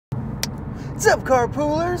What's up,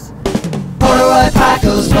 Carpoolers? Corduroy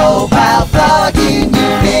Paco's mobile vlogging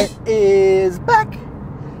unit Is back,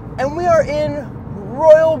 and we are in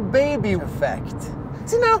Royal Baby effect.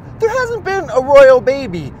 See, now, there hasn't been a Royal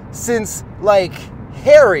Baby since, like,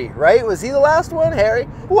 Harry, right? Was he the last one, Harry?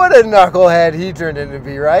 What a knucklehead he turned into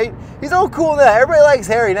be, right? He's so cool now. Everybody likes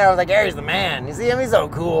Harry now. It's like, Harry's the man. You see him? He's so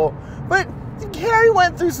cool. But Harry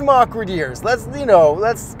went through some awkward years.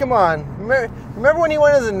 Come on. Remember when he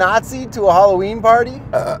went as a Nazi to a Halloween party?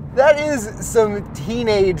 That is some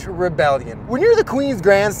teenage rebellion. When you're the Queen's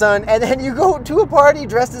grandson and then you go to a party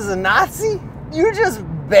dressed as a Nazi, you're just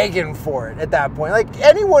begging for it at that point. Like,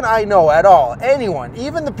 anyone I know at all, anyone,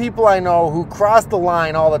 even the people I know who cross the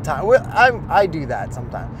line all the time. Well, I do that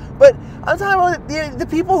sometimes. But I'm talking about the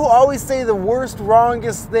people who always say the worst,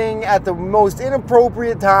 wrongest thing at the most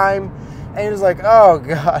inappropriate time. And it's like, oh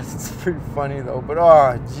God, it's pretty funny though, but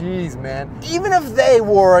oh geez, man. Even if they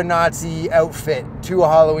wore a Nazi outfit to a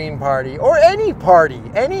Halloween party, or any party,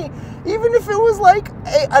 even if it was like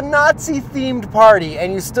a Nazi themed party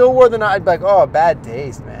and you still wore the Nazi, I'd be like, oh, bad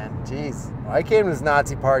taste, man, jeez. I came to this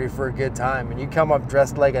Nazi party for a good time and you come up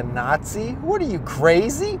dressed like a Nazi? What are you,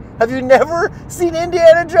 crazy? Have you never seen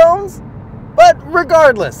Indiana Jones? But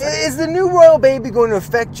regardless, is the new Royal Baby going to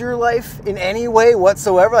affect your life in any way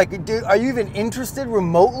whatsoever? Like, are you even interested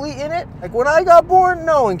remotely in it? Like, when I got born,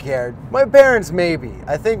 no one cared. My parents, maybe.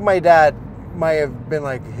 I think my dad might have been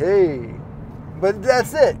like, hey. But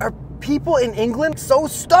that's it. Are people in England so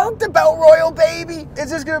stoked about Royal Baby?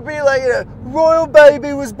 It's just going to be like, Royal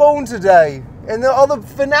Baby was born today. And all the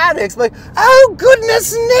fanatics like, oh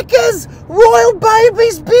goodness knickers, Royal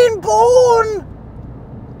Baby's been born.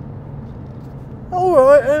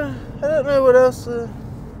 Alright, I don't know what else to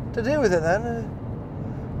do with it then.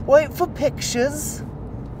 Wait for pictures.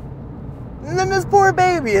 And then this poor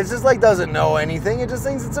baby, it's just like doesn't know anything. It just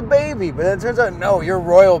thinks it's a baby. But then it turns out, no, you're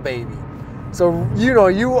Royal Baby. So,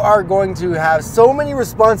 you are going to have so many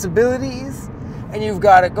responsibilities. And you've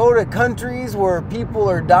got to go to countries where people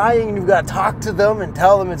are dying and you've got to talk to them and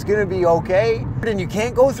tell them it's going to be okay. And you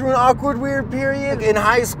can't go through an awkward, weird period in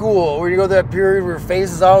high school where you go through that period where your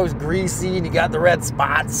face is always greasy and you got the red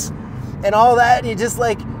spots and all that. And you just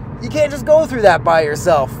like, you can't just go through that by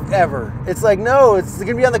yourself ever. It's like, no, it's going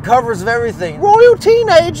to be on the covers of everything. Royal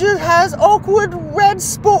teenager has awkward red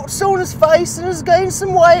spots on his face and has gained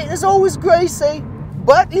some weight and is always greasy.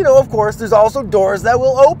 But, of course, there's also doors that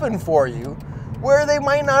will open for you where they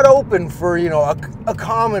might not open for, a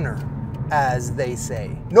commoner, as they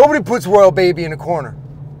say. Nobody puts Royal Baby in a corner.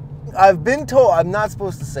 I've been told, I'm not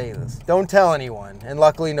supposed to say this. Don't tell anyone, and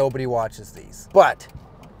luckily nobody watches these. But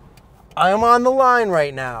I am on the line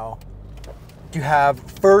right now to have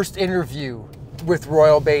first interview with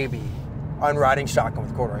Royal Baby on Riding Shotgun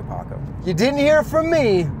with Corduroy Paco. You didn't hear it from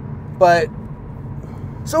me, but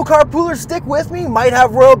so Carpoolers, stick with me. Might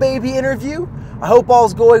have Royal Baby interview. I hope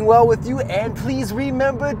all's going well with you, and please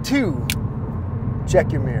remember to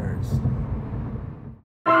check your mirrors.